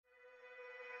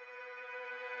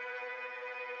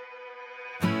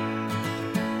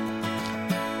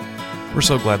We're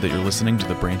so glad that you're listening to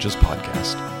the Branches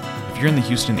podcast. If you're in the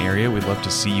Houston area, we'd love to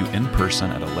see you in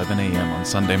person at 11 a.m. on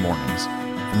Sunday mornings.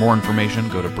 For more information,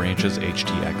 go to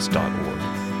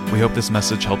brancheshtx.org. We hope this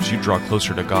message helps you draw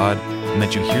closer to God and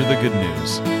that you hear the good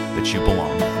news that you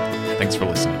belong. Thanks for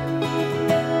listening.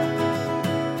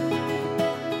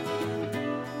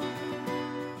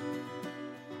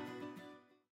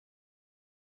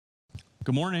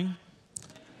 Good morning.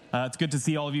 It's good to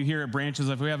see all of you here at Branches.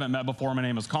 If we haven't met before, my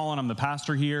name is Colin. I'm the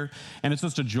pastor here, and it's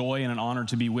just a joy and an honor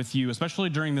to be with you, especially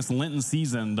during this Lenten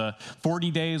season, the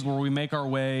 40 days where we make our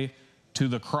way to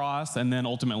the cross and then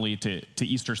ultimately to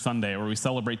Easter Sunday, where we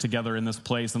celebrate together in this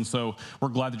place. And so we're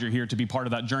glad that you're here to be part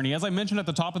of that journey. As I mentioned at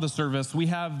the top of the service, we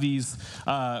have these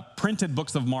printed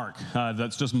books of Mark.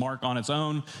 That's just Mark on its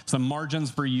own, some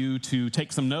margins for you to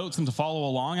take some notes and to follow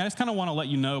along. I just kind of want to let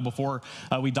you know before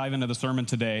we dive into the sermon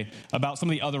today about some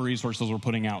of the other resources we're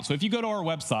putting out. So if you go to our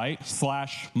website,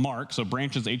 /Mark, so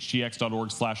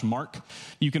brancheshtx.org/Mark,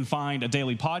 you can find a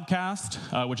daily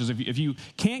podcast, which is if you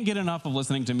can't get enough of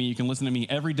listening to me, you can listen to me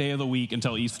every day of the week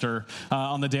until Easter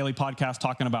on the daily podcast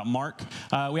talking about Mark.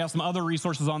 We have some other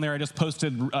resources on there. I just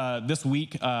posted this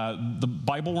week the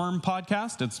Bible Worm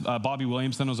podcast. It's Bobby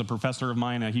Williamson was a professor of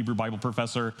mine, a Hebrew Bible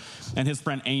professor, and his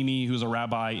friend Amy, who's a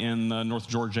rabbi in the North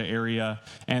Georgia area,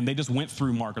 and they just went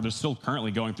through Mark, or they're still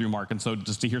currently going through Mark. And so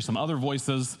just to hear some other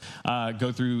voices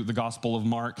go through the Gospel of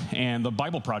Mark, and the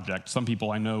Bible Project. Some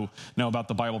people I know about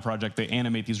the Bible Project. They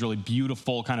animate these really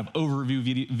beautiful kind of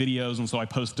overview videos, and so I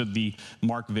posted the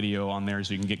Mark video on there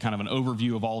so you can get kind of an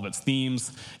overview of all of its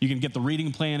themes. You can get the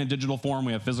reading plan in digital form.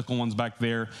 We have physical ones back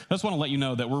there. I just want to let you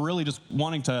know that we're really just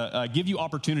wanting to give you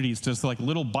opportunities to, like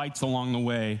little bites along the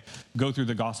way, go through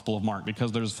the Gospel of Mark,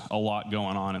 because there's a lot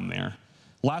going on in there.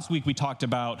 Last week we talked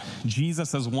about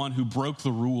Jesus as one who broke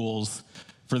the rules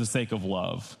for the sake of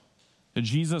love.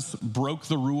 Jesus broke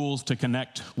the rules to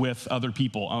connect with other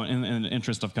people in the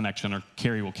interest of connection, or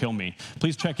Carrie will kill me.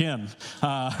 Please check in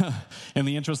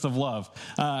the interest of love.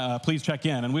 Please check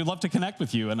in, and we'd love to connect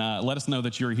with you and let us know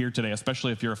that you're here today,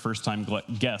 especially if you're a first-time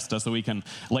guest, so we can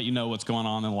let you know what's going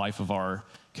on in the life of our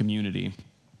community.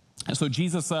 And so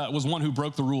Jesus was one who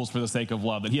broke the rules for the sake of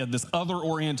love, that he had this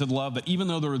other-oriented love, that even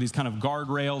though there were these kind of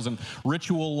guardrails and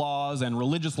ritual laws and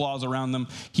religious laws around them,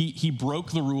 he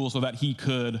broke the rules so that he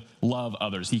could love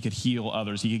others, he could heal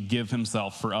others, he could give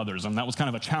himself for others. And that was kind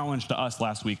of a challenge to us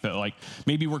last week, that like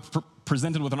maybe we're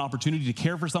presented with an opportunity to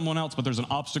care for someone else, but there's an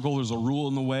obstacle, there's a rule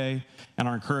in the way. And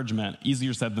our encouragement,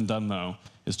 easier said than done though,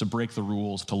 is to break the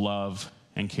rules to love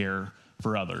and care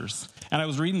for others. And I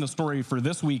was reading the story for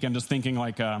this week and just thinking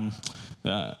like,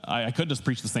 I could just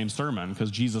preach the same sermon, because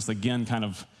Jesus again kind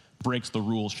of breaks the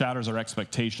rules, shatters our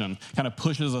expectation, kind of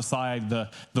pushes aside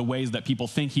the ways that people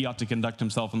think he ought to conduct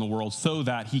himself in the world, so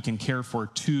that he can care for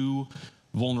two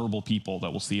vulnerable people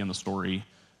that we'll see in the story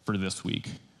for this week.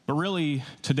 But really,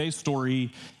 today's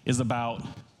story is about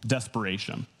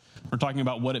desperation. We're talking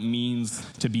about what it means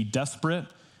to be desperate,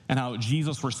 and how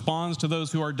Jesus responds to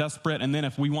those who are desperate. And then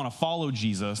if we want to follow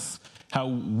Jesus, how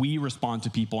we respond to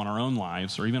people in our own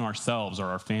lives, or even ourselves or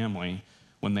our family,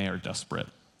 when they are desperate.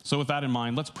 So with that in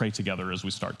mind, let's pray together as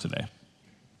we start today.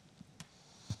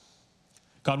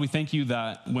 God, we thank you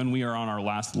that when we are on our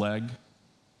last leg,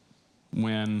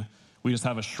 when we just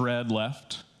have a shred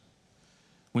left,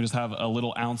 we just have a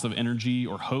little ounce of energy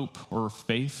or hope or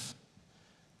faith,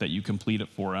 that you complete it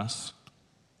for us,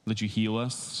 that you heal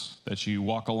us, that you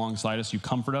walk alongside us, you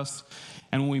comfort us.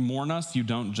 And when we mourn us, you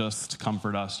don't just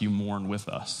comfort us, you mourn with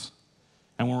us.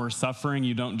 And when we're suffering,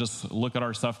 you don't just look at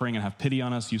our suffering and have pity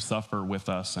on us, you suffer with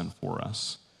us and for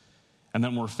us. And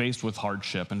then we're faced with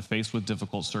hardship and faced with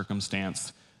difficult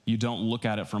circumstance, you don't look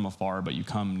at it from afar, but you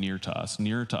come nearer to us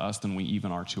than we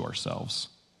even are to ourselves.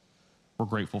 We're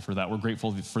grateful for that. We're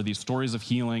grateful for these stories of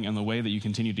healing and the way that you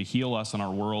continue to heal us in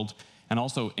our world, and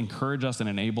also encourage us and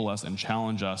enable us and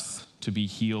challenge us to be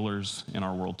healers in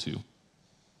our world too.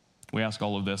 We ask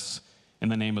all of this in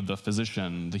the name of the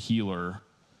physician, the healer,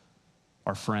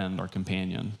 our friend, our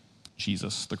companion,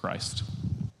 Jesus the Christ.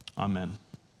 Amen.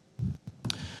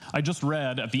 I just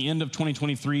read at the end of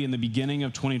 2023 and the beginning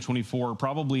of 2024,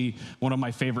 probably one of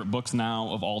my favorite books now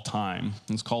of all time.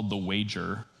 It's called The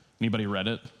Wager. Anybody read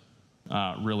it?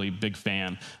 Really big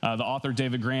fan. The author,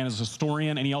 David Grant, is a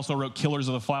historian, and he also wrote Killers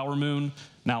of the Flower Moon,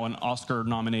 now an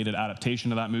Oscar-nominated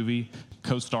adaptation of that movie,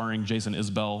 co-starring Jason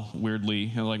Isbell,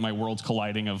 weirdly. Like my world's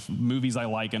colliding of movies I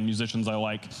like and musicians I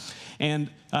like. And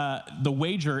The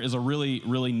Wager is a really,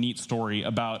 really neat story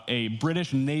about a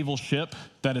British naval ship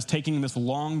that is taking this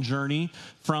long journey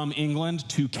from England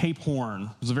to Cape Horn.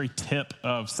 It's the very tip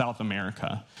of South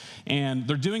America. And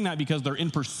they're doing that because they're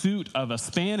in pursuit of a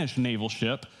Spanish naval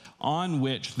ship on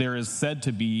which there is said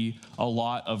to be a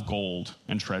lot of gold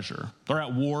and treasure. They're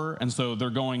at war, and so they're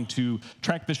going to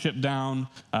track the ship down,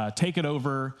 take it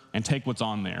over, and take what's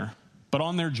on there. But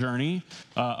on their journey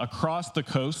across the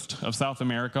coast of South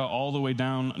America, all the way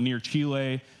down near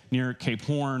Chile, near Cape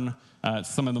Horn,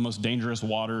 some of the most dangerous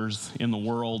waters in the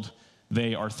world,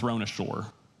 they are thrown ashore.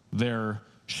 Their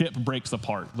ship breaks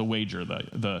apart, the Wager,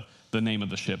 the name of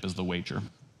the ship is the Wager.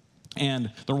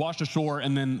 And they're washed ashore,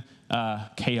 and then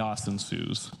chaos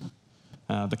ensues.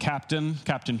 The captain,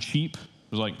 Captain Cheap,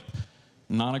 was like,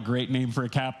 not a great name for a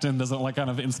captain, doesn't kind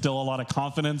of instill a lot of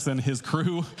confidence in his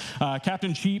crew.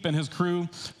 Captain Cheap and his crew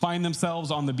find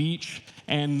themselves on the beach,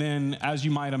 and then, as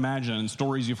you might imagine, in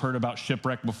stories you've heard about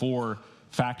shipwreck before,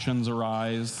 factions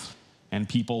arise, and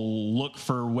people look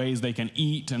for ways they can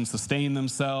eat and sustain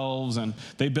themselves, and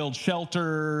they build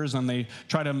shelters, and they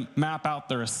try to map out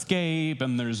their escape,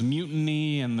 and there's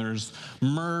mutiny, and there's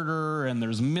murder, and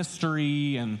there's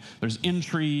mystery, and there's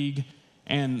intrigue.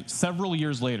 And several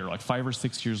years later, like 5 or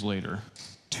 6 years later,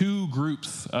 2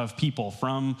 groups of people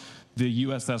from the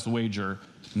USS Wager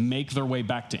make their way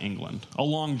back to England, a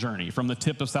long journey from the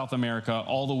tip of South America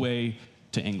all the way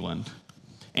to England.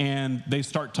 And they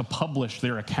start to publish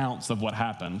their accounts of what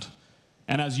happened.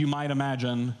 And as you might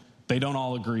imagine, they don't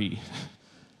all agree.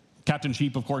 Captain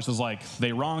Cheap, of course, is like,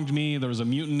 they wronged me, there was a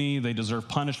mutiny, they deserve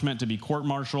punishment to be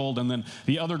court-martialed. And then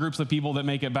the other groups of people that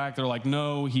make it back, they're like,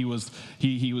 no, he was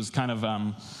kind of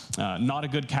not a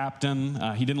good captain.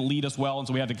 He didn't lead us well, and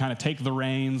so we had to kind of take the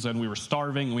reins, and we were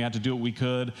starving, and we had to do what we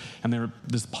could. And they're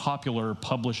this popular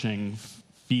publishing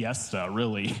fiesta,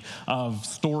 really, of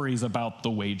stories about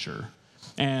the Wager.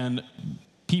 And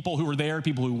people who were there,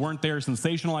 people who weren't there,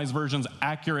 sensationalized versions,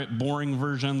 accurate, boring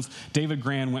versions. David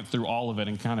Gran went through all of it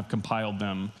and kind of compiled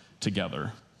them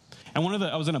together. And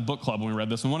I was in a book club when we read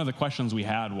this, and one of the questions we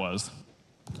had was,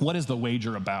 what is the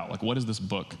Wager about? Like, what is this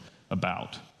book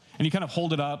about? And you kind of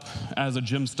hold it up as a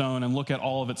gemstone and look at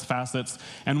all of its facets.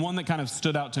 And one that kind of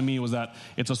stood out to me was that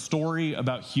it's a story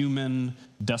about human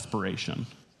desperation.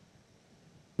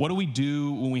 What do we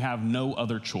do when we have no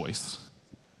other choice?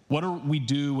 What do we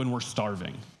do when we're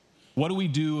starving? What do we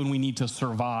do when we need to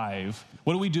survive?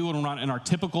 What do we do when we're not in our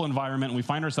typical environment and we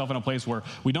find ourselves in a place where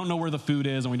we don't know where the food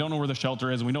is and we don't know where the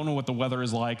shelter is and we don't know what the weather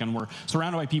is like and we're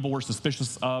surrounded by people we're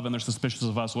suspicious of and they're suspicious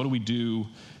of us? What do we do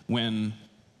when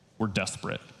we're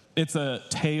desperate? It's a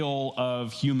tale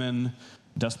of human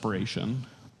desperation.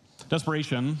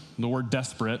 Desperation, the word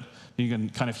desperate, you can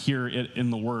kind of hear it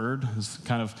in the word, is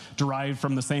kind of derived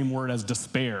from the same word as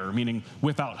despair, meaning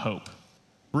without hope.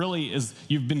 Really is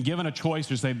you've been given a choice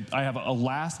to say, I have a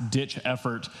last-ditch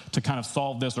effort to kind of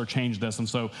solve this or change this. And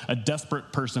so a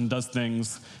desperate person does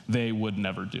things they would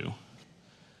never do.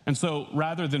 And so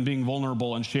rather than being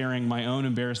vulnerable and sharing my own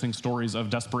embarrassing stories of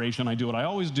desperation, I do what I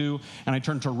always do, and I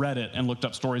turned to Reddit and looked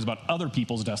up stories about other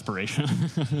people's desperation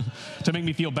to make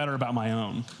me feel better about my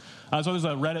own. So there's a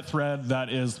Reddit thread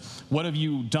that is, what have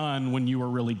you done when you were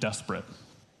really desperate?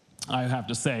 I have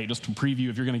to say, just to preview,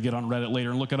 if you're going to get on Reddit later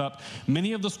and look it up,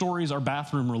 many of the stories are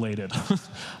bathroom related,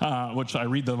 which I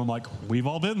read them, I'm like, we've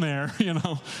all been there,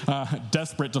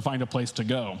 desperate to find a place to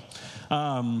go.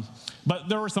 But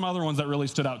there were some other ones that really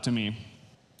stood out to me.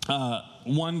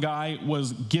 One guy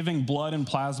was giving blood and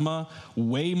plasma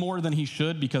way more than he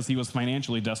should because he was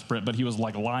financially desperate, but he was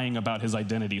lying about his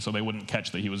identity so they wouldn't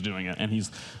catch that he was doing it. And he's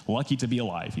lucky to be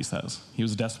alive, he says. He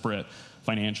was desperate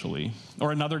financially.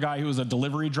 Or another guy who was a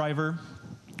delivery driver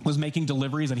was making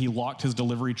deliveries and he locked his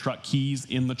delivery truck keys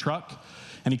in the truck.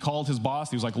 And he called his boss.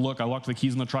 He was like, look, I locked the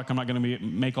keys in the truck. I'm not going to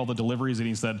make all the deliveries. And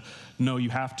he said, no, you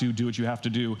have to do what you have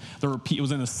to do. It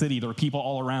was in a city. There were people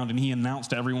all around. And he announced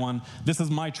to everyone, this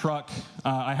is my truck.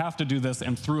 I have to do this,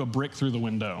 and threw a brick through the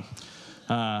window.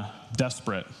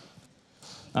 Desperate.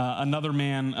 Another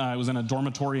man was in a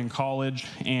dormitory in college,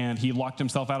 and he locked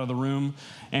himself out of the room,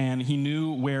 and he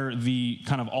knew where the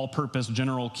kind of all-purpose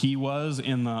general key was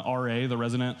in the RA, the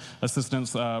resident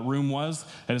assistant's room was.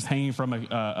 It is hanging from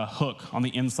a hook on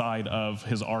the inside of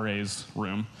his RA's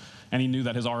room, and he knew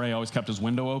that his RA always kept his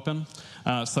window open,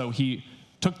 so he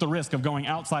took the risk of going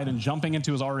outside and jumping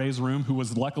into his RA's room, who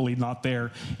was luckily not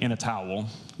there, in a towel,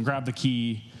 grabbed the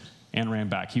key, and ran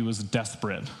back. He was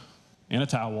desperate, in a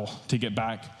towel, to get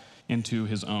back into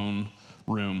his own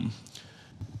room.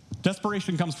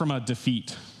 Desperation comes from a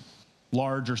defeat,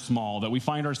 large or small, that we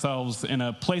find ourselves in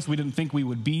a place we didn't think we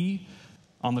would be,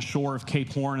 on the shore of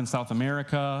Cape Horn in South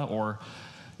America, or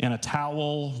in a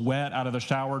towel, wet out of the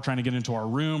shower, trying to get into our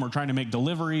room, or trying to make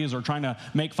deliveries, or trying to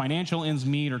make financial ends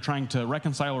meet, or trying to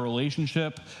reconcile a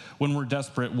relationship. When we're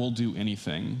desperate, we'll do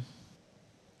anything.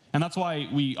 And that's why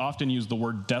we often use the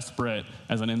word desperate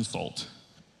as an insult.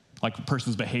 Like a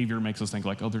person's behavior makes us think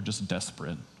like, oh, they're just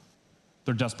desperate.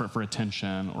 They're desperate for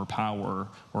attention or power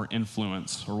or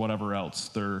influence or whatever else.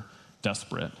 They're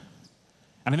desperate.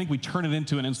 And I think we turn it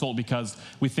into an insult because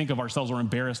we think of ourselves or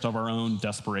embarrassed of our own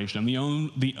desperation,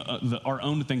 our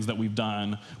own things that we've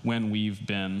done when we've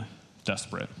been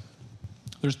desperate.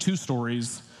 There's two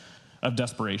stories of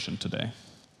desperation today.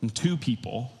 And two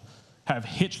people have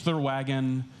hitched their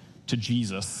wagon to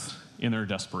Jesus in their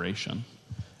desperation.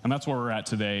 And that's where we're at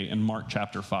today in Mark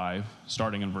chapter 5,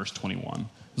 starting in verse 21.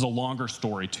 It's a longer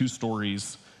story, two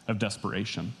stories of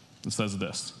desperation. It says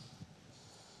this.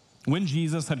 When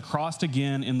Jesus had crossed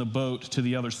again in the boat to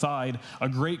the other side, a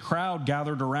great crowd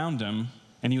gathered around him,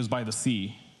 and he was by the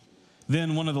sea.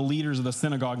 Then one of the leaders of the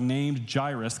synagogue named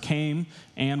Jairus came,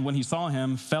 and when he saw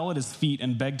him, fell at his feet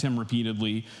and begged him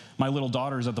repeatedly, "My little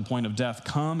daughter is at the point of death.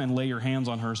 Come and lay your hands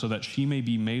on her so that she may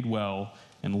be made well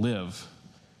and live."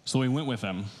 So he went with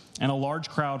him, and a large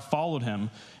crowd followed him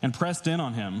and pressed in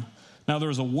on him. Now there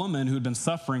was a woman who had been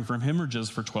suffering from hemorrhages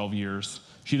for 12 years.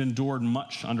 She had endured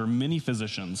much under many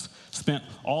physicians, spent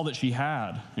all that she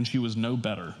had, and she was no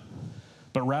better,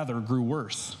 but rather grew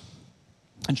worse.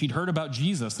 And she'd heard about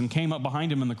Jesus and came up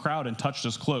behind him in the crowd and touched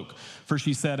his cloak. For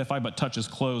she said, "If I but touch his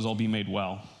clothes, I'll be made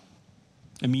well."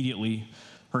 Immediately,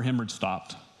 her hemorrhage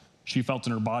stopped. She felt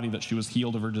in her body that she was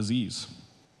healed of her disease.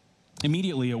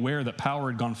 Immediately, aware that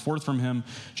power had gone forth from him,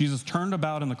 Jesus turned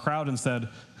about in the crowd and said,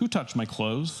 "Who touched my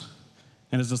clothes?"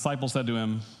 And his disciples said to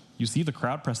him, "You see the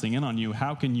crowd pressing in on you.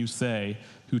 How can you say,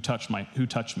 who touched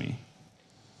me?"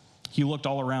 He looked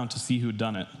all around to see who had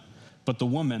done it. But the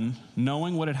woman,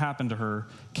 knowing what had happened to her,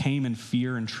 came in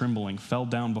fear and trembling, fell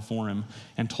down before him,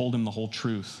 and told him the whole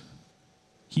truth.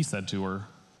 He said to her,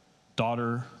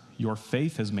 "Daughter, your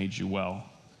faith has made you well.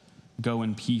 Go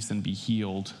in peace and be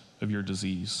healed of your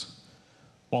disease."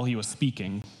 While he was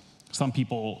speaking, some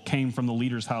people came from the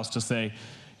leader's house to say,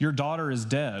 "Your daughter is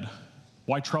dead.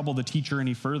 Why trouble the teacher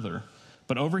any further?"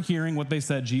 But overhearing what they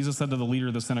said, Jesus said to the leader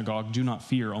of the synagogue, "Do not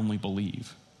fear, only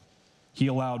believe." He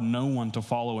allowed no one to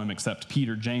follow him except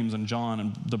Peter, James, and John,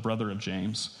 and the brother of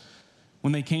James.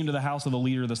 When they came to the house of the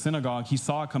leader of the synagogue, he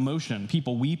saw a commotion,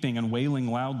 people weeping and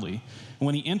wailing loudly. And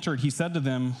when he entered, he said to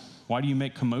them, "Why do you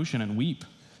make commotion and weep?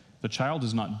 The child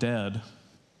is not dead,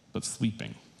 but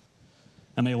sleeping."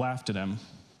 And they laughed at him.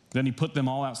 Then he put them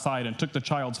all outside and took the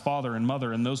child's father and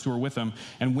mother and those who were with him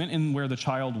and went in where the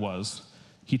child was.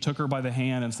 He took her by the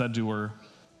hand and said to her,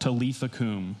 "Talitha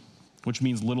cum," which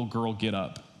means, "Little girl, get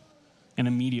up." And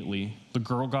immediately the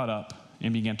girl got up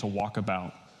and began to walk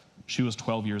about. She was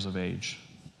 12 years of age.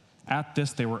 At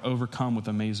this they were overcome with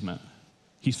amazement.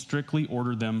 He strictly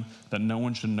ordered them that no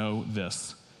one should know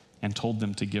this and told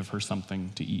them to give her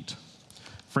something to eat.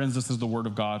 Friends, this is the word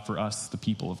of God for us, the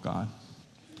people of God.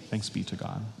 Thanks be to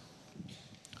God.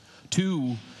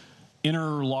 Two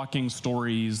interlocking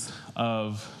stories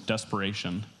of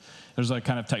desperation. There's a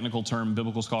kind of technical term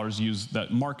biblical scholars use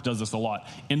that Mark does this a lot,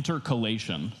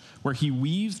 intercalation, where he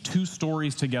weaves two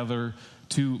stories together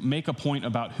to make a point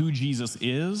about who Jesus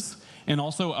is and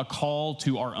also a call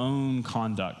to our own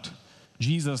conduct.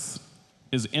 Jesus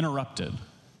is interrupted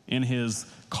in his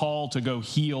call to go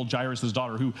heal Jairus'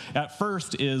 daughter, who at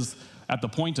first is at the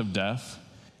point of death,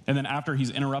 and then after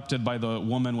he's interrupted by the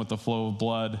woman with the flow of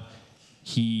blood,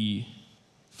 he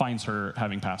finds her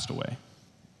having passed away.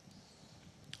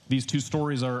 These two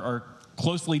stories are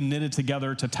closely knitted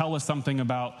together to tell us something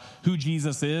about who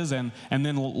Jesus is and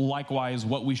then likewise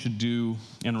what we should do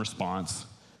in response,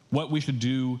 what we should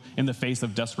do in the face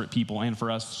of desperate people, and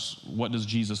for us, what does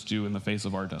Jesus do in the face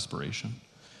of our desperation?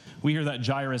 We hear that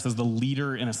Jairus is the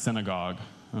leader in a synagogue.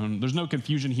 There's no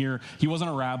confusion here. He wasn't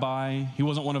a rabbi. He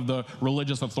wasn't one of the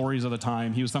religious authorities of the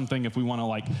time. He was something, if we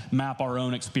want to map our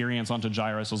own experience onto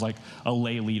Jairus, was like a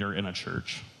lay leader in a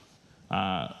church.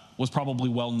 Was probably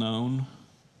well known,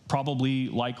 probably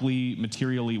likely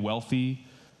materially wealthy.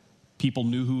 People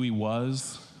knew who he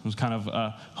was. He was kind of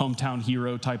a hometown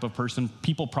hero type of person.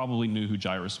 People probably knew who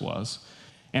Jairus was.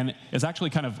 And it's actually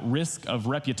kind of risk of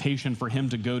reputation for him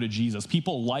to go to Jesus.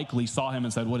 People likely saw him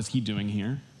and said, "What is he doing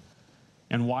here?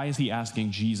 And why is he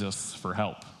asking Jesus for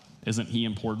help? Isn't he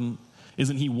important?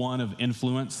 Isn't he one of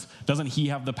influence? Doesn't he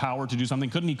have the power to do something?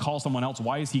 Couldn't he call someone else?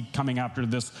 Why is he coming after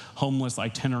this homeless,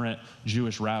 itinerant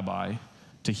Jewish rabbi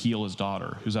to heal his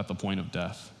daughter who's at the point of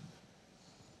death?"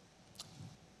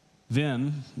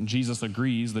 Then Jesus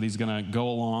agrees that he's going to go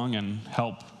along and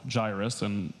help Jairus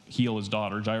and heal his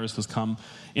daughter. Jairus has come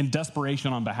in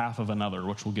desperation on behalf of another,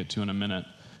 which we'll get to in a minute,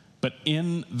 But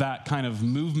in that kind of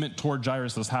movement toward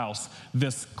Jairus' house,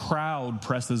 this crowd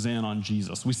presses in on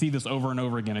Jesus. We see this over and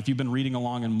over again. If you've been reading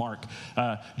along in Mark,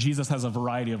 Jesus has a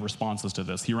variety of responses to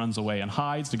this. He runs away and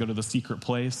hides to go to the secret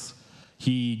place.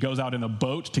 He goes out in a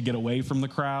boat to get away from the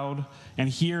crowd. And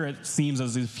here it seems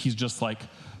as if he's just like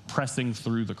pressing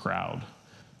through the crowd.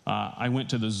 I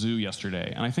went to the zoo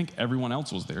yesterday, and I think everyone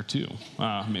else was there too.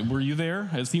 Were you there?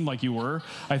 It seemed like you were.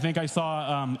 I think I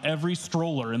saw every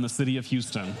stroller in the city of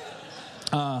Houston.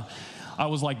 I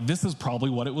was like, this is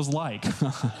probably what it was like.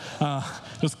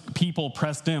 Just people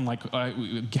pressed in, like,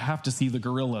 we have to see the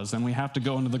gorillas, and we have to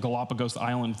go into the Galapagos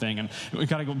Island thing, and we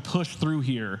got to go push through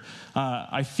here.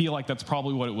 I feel like that's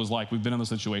probably what it was like. We've been in those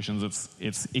situations.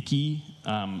 It's icky.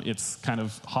 It's kind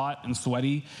of hot and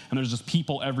sweaty, and there's just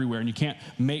people everywhere, and you can't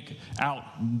make out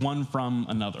one from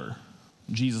another.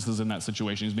 Jesus is in that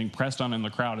situation. He's being pressed on in the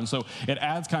crowd. And so it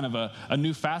adds kind of a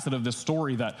new facet of this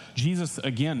story that Jesus,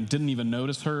 again, didn't even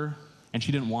notice her, and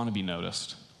she didn't want to be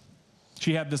noticed.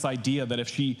 She had this idea that if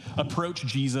she approached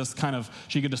Jesus,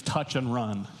 she could just touch and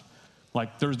run.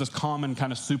 Like there's this common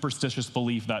kind of superstitious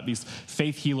belief that these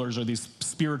faith healers or these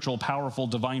spiritual, powerful,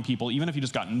 divine people, even if you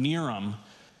just got near them,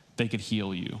 they could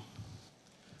heal you.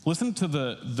 Listen to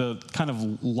the kind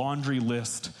of laundry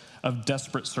list of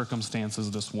desperate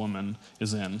circumstances this woman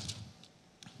is in.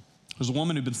 There's a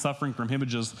woman who'd been suffering from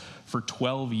hemorrhages for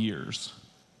 12 years.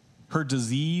 Her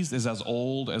disease is as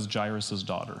old as Jairus'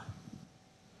 daughter.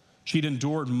 She'd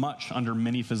endured much under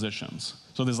many physicians.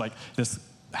 So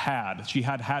she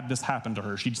had this happen to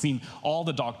her. She'd seen all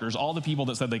the doctors, all the people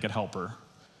that said they could help her,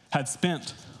 had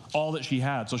spent all that she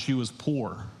had, so she was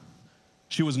poor.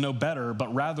 She was no better,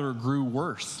 but rather grew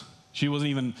worse. She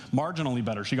wasn't even marginally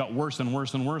better. She got worse and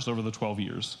worse and worse over the 12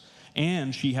 years.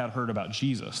 And she had heard about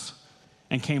Jesus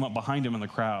and came up behind him in the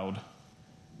crowd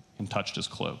and touched his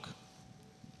cloak.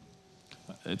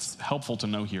 It's helpful to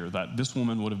know here that this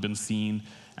woman would have been seen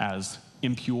as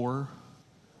impure,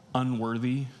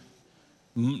 unworthy,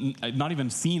 not even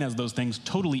seen as those things,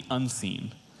 totally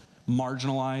unseen,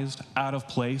 marginalized, out of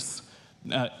place,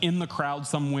 in the crowd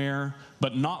somewhere,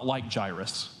 but not like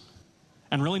Jairus.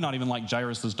 And really not even like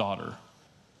Jairus' daughter,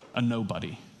 a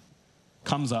nobody,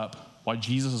 comes up while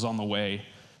Jesus is on the way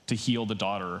to heal the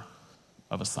daughter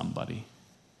of a somebody.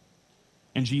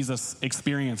 And Jesus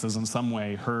experiences in some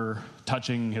way her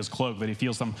touching his cloak, that he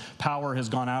feels some power has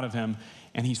gone out of him,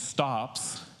 and he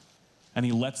stops, and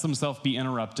he lets himself be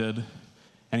interrupted,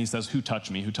 and he says, "Who touched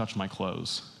me? Who touched my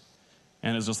clothes?"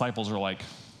 And his disciples are like,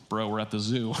 "Bro, we're at the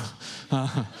zoo.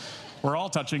 We're all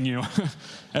touching you."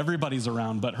 Everybody's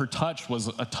around, but her touch was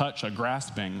a touch, a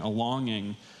grasping, a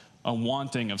longing, a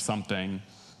wanting of something.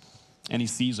 And he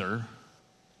sees her,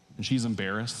 and she's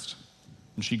embarrassed,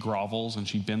 and she grovels, and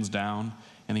she bends down,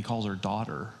 and he calls her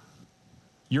daughter.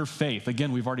 Your faith,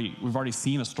 again, we've already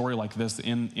seen a story like this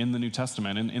in the New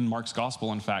Testament, in Mark's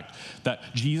gospel, in fact, that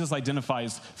Jesus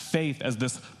identifies faith as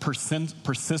this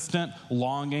persistent,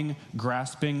 longing,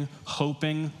 grasping,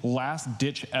 hoping,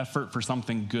 last-ditch effort for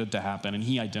something good to happen, and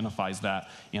he identifies that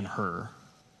in her.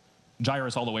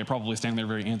 Jairus all the way probably standing there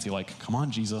very antsy, like, "Come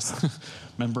on, Jesus,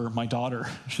 remember my daughter,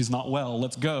 she's not well,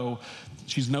 let's go."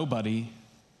 She's nobody,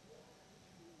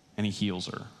 and he heals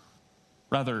her.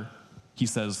 Rather, he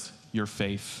says, "Your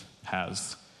faith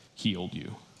has healed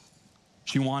you."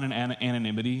 She wanted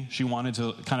anonymity. She wanted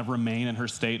to kind of remain in her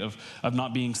state of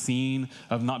not being seen,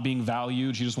 of not being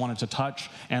valued. She just wanted to touch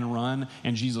and run.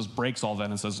 And Jesus breaks all that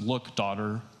and says, "Look,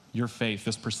 daughter, your faith,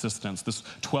 this persistence, this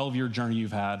 12-year journey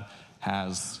you've had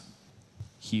has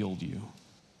healed you."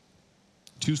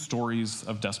 Two stories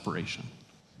of desperation.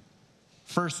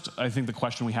 First, I think the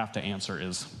question we have to answer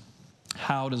is,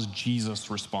 how does Jesus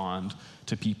respond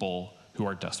to people who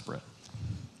are desperate?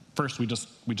 First, we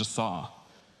just saw.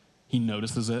 He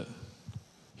notices it.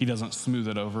 He doesn't smooth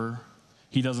it over.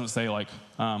 He doesn't say like,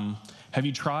 "Have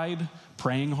you tried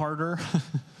praying harder?"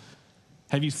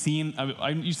 Have you seen,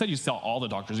 you said you saw all the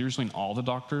doctors. Have you seen all the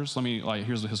doctors?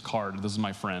 Here's his card. This is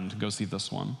my friend. Go see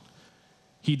this one.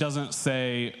 He doesn't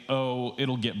say, "Oh,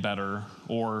 it'll get better,"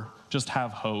 or "just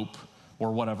have hope,"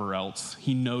 or whatever else.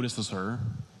 He notices her.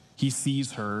 He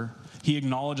sees her. He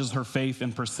acknowledges her faith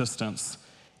and persistence,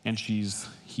 and she's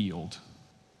healed.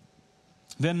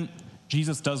 Then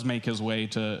Jesus does make his way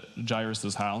to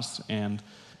Jairus' house, and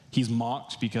he's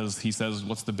mocked because he says,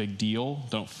 "What's the big deal?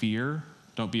 Don't fear.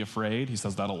 Don't be afraid." He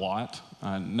says that a lot.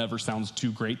 Never sounds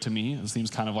too great to me. It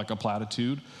seems kind of like a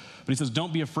platitude. But he says,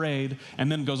 "Don't be afraid,"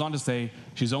 and then goes on to say,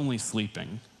 "She's only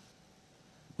sleeping."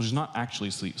 Well, she's not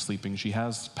actually sleeping. She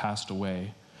has passed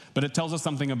away. But it tells us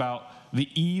something about the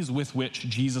ease with which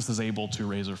Jesus is able to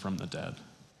raise her from the dead.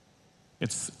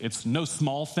 It's no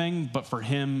small thing, but for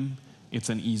him, it's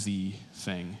an easy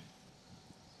thing.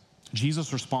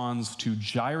 Jesus responds to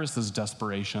Jairus'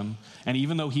 desperation, and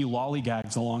even though he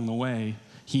lollygags along the way,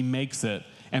 he makes it.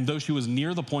 And though she was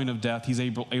near the point of death, he's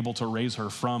able to raise her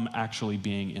from actually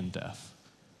being in death.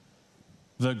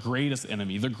 The greatest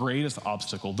enemy, the greatest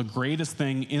obstacle, the greatest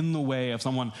thing in the way of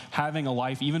someone having a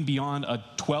life even beyond a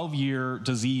 12-year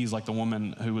disease like the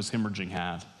woman who was hemorrhaging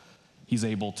had, he's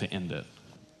able to end it.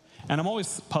 And I'm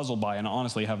always puzzled by, and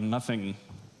honestly have nothing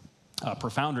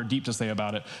profound or deep to say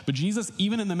about it, but Jesus,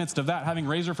 even in the midst of that, having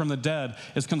raised her from the dead,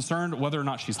 is concerned whether or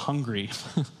not she's hungry.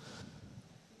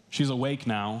 She's awake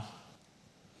now.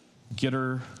 Get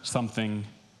her something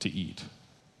to eat.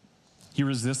 He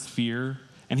resists fear,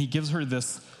 and he gives her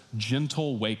this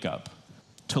gentle wake up,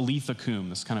 talitha kum,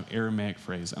 this kind of Aramaic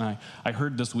phrase. And I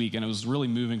heard this week, and it was really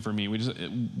moving for me.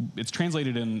 It's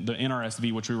translated in the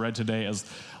NRSV, which we read today, as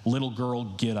little girl,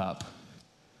 get up.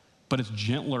 But it's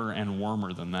gentler and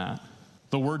warmer than that.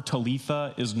 The word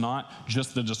talitha is not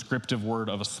just the descriptive word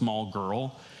of a small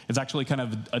girl. It's actually kind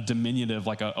of a diminutive,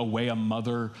 like a way a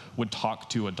mother would talk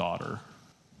to a daughter.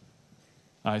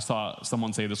 I saw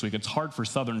someone say this week, it's hard for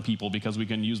Southern people because we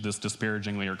can use this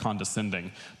disparagingly or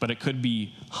condescending, but it could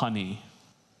be honey,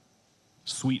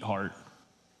 sweetheart,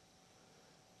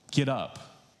 get up.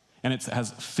 And it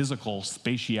has physical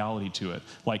spatiality to it.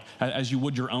 Like, as you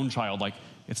would your own child, like,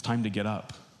 it's time to get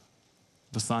up.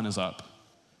 The sun is up.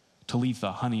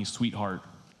 Talitha, honey, sweetheart,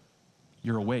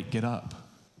 you're awake, get up.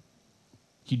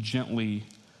 He gently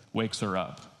wakes her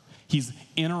up. He's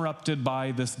interrupted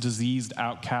by this diseased,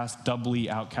 outcast, doubly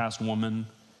outcast woman,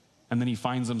 and then he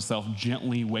finds himself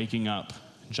gently waking up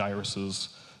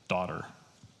Jairus' daughter.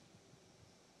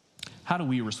 How do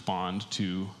we respond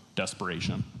to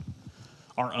desperation?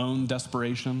 Our own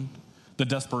desperation, the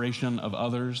desperation of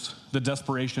others, the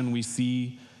desperation we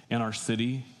see in our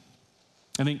city?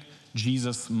 I think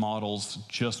Jesus models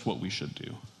just what we should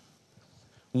do.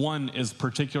 One is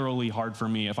particularly hard for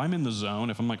me. If I'm in the zone,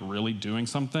 if I'm like really doing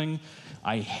something,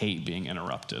 I hate being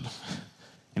interrupted.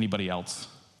 Anybody else?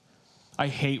 I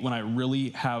hate when I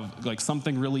really have like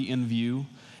something really in view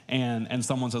and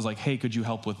someone says like, hey, could you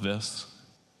help with this?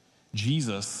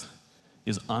 Jesus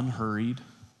is unhurried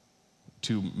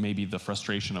to maybe the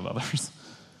frustration of others,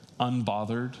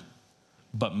 unbothered,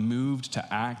 but moved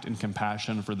to act in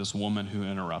compassion for this woman who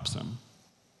interrupts him.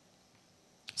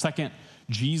 Second,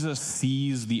 Jesus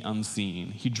sees the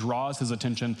unseen. He draws his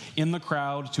attention in the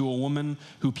crowd to a woman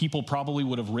who people probably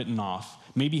would have written off,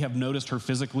 maybe have noticed her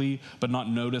physically, but not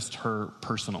noticed her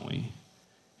personally.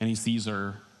 And he sees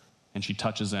her, and she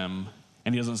touches him,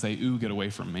 and he doesn't say, ooh, get away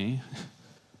from me.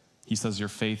 He says, your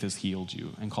faith has healed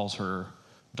you, and calls her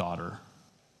daughter.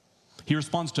 He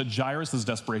responds to Jairus'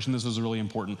 desperation. This is really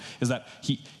important, is that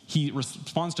he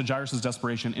responds to Jairus'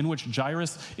 desperation in which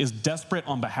Jairus is desperate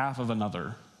on behalf of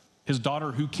another, his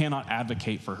daughter who cannot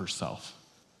advocate for herself.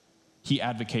 He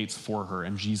advocates for her,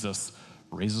 and Jesus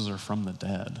raises her from the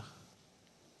dead.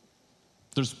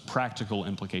 There's practical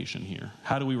implication here.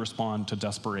 How do we respond to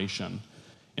desperation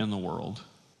in the world?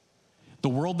 The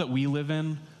world that we live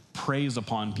in preys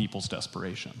upon people's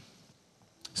desperation,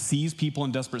 sees people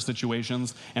in desperate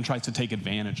situations and tries to take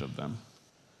advantage of them,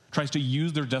 tries to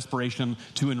use their desperation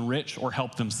to enrich or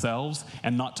help themselves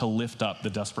and not to lift up the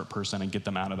desperate person and get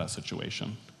them out of that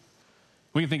situation.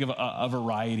 We can think of a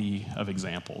variety of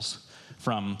examples,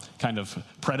 from kind of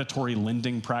predatory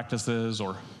lending practices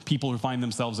or people who find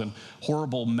themselves in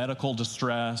horrible medical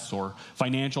distress or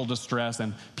financial distress,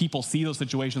 and people see those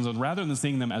situations, and rather than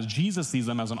seeing them as Jesus sees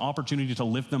them, as an opportunity to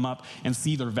lift them up and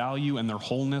see their value and their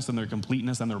wholeness and their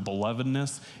completeness and their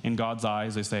belovedness in God's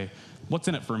eyes, they say, what's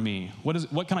in it for me?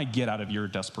 What can I get out of your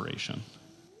desperation?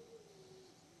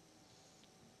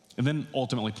 And then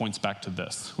ultimately points back to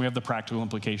this. We have the practical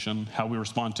implication, how we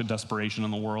respond to desperation in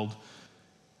the world.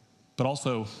 But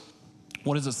also,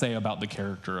 what does it say about the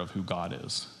character of who God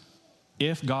is?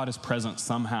 If God is present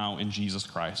somehow in Jesus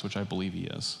Christ, which I believe he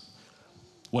is,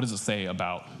 what does it say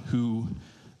about who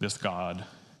this God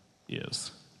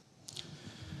is?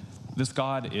 This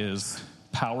God is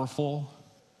powerful,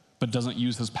 but doesn't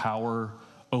use his power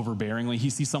overbearingly. He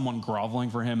sees someone groveling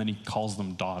for him, and he calls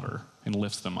them daughter and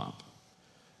lifts them up.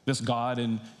 This God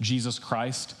in Jesus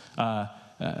Christ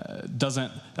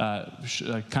doesn't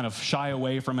kind of shy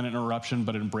away from an interruption,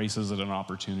 but embraces it an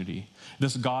opportunity.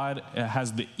 This God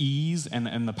has the ease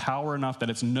and the power enough that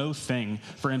it's no thing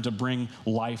for him to bring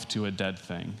life to a dead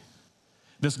thing.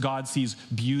 This God sees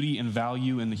beauty and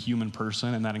value in the human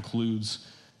person, and that includes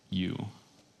you.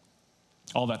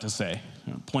 All that to say,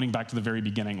 pointing back to the very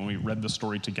beginning when we read the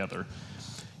story together,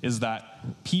 is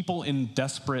that people in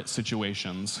desperate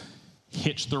situations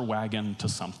hitch their wagon to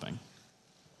something.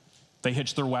 They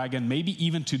hitch their wagon maybe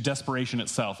even to desperation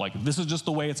itself. Like, this is just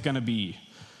the way it's going to be.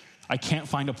 I can't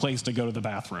find a place to go to the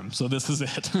bathroom, so this is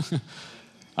it.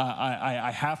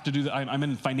 I have to do that. I'm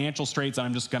in financial straits,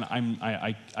 and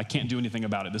I can't do anything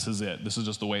about it. This is it. This is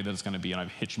just the way that it's going to be, and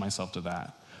I've hitched myself to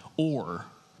that. Or,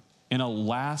 in a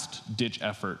last-ditch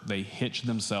effort, they hitch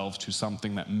themselves to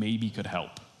something that maybe could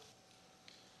help.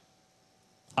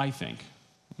 I think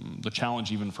the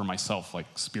challenge even for myself, like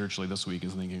spiritually this week,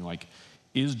 is thinking like,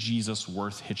 is Jesus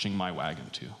worth hitching my wagon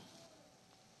to?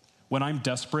 When I'm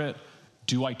desperate,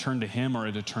 do I turn to him or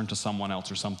do I turn to someone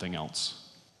else or something else?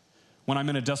 When I'm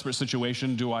in a desperate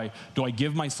situation, do I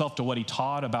give myself to what he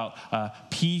taught about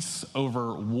peace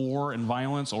over war and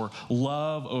violence, or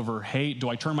love over hate? Do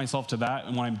I turn myself to that?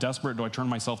 And when I'm desperate, do I turn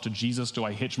myself to Jesus? Do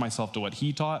I hitch myself to what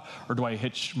he taught, or do I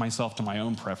hitch myself to my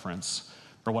own preference,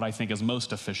 or what I think is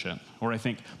most efficient, or I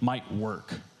think might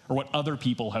work, or what other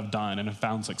people have done and have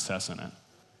found success in it?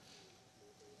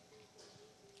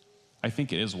 I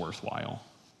think it is worthwhile.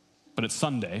 But it's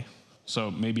Sunday, so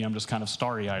maybe I'm just kind of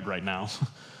starry-eyed right now,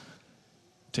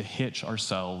 to hitch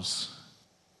ourselves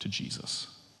to Jesus.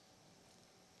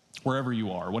 Wherever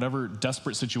you are, whatever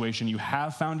desperate situation you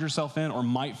have found yourself in or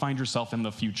might find yourself in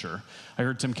the future. I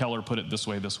heard Tim Keller put it this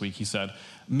way this week. He said,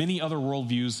 many other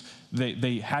worldviews,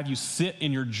 they have you sit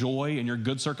in your joy and your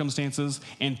good circumstances,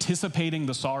 anticipating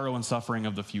the sorrow and suffering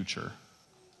of the future.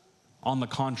 On the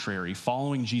contrary,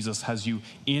 following Jesus has you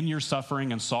in your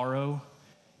suffering and sorrow,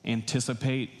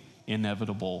 anticipate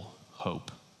inevitable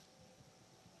hope.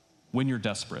 When you're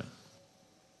desperate,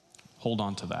 hold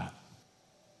on to that.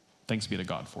 Thanks be to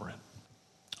God for it.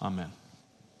 Amen.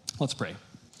 Let's pray.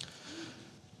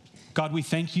 God, we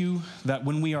thank you that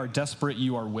when we are desperate,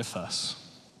 you are with us.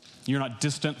 You're not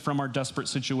distant from our desperate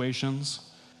situations,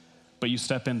 but you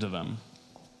step into them.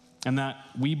 And that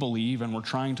we believe, and we're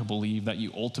trying to believe, that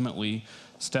you ultimately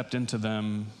stepped into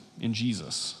them in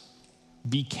Jesus,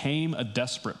 became a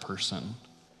desperate person,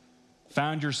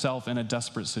 found yourself in a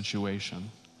desperate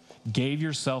situation, gave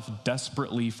yourself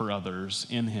desperately for others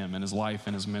in him, in his life,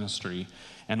 in his ministry,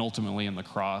 and ultimately in the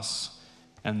cross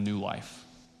and new life.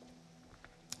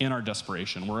 In our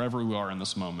desperation, wherever we are in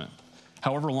this moment,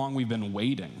 however long we've been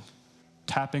waiting,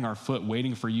 tapping our foot,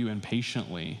 waiting for you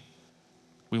impatiently,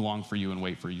 we long for you and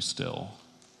wait for you still.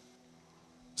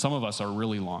 Some of us are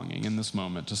really longing in this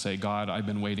moment to say, God, I've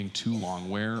been waiting too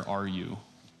long. Where are you?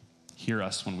 Hear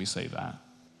us when we say that.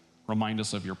 Remind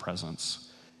us of your presence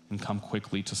and come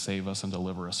quickly to save us and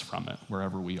deliver us from it,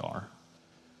 wherever we are.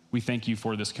 We thank you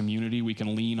for this community. We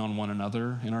can lean on one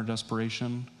another in our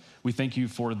desperation. We thank you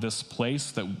for this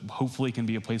place that hopefully can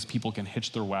be a place people can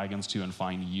hitch their wagons to and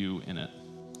find you in it.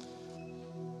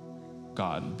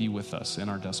 God, be with us in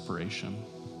our desperation.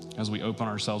 As we open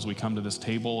ourselves, we come to this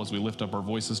table, as we lift up our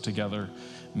voices together,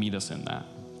 meet us in that.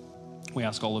 We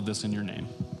ask all of this in your name.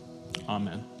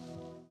 Amen.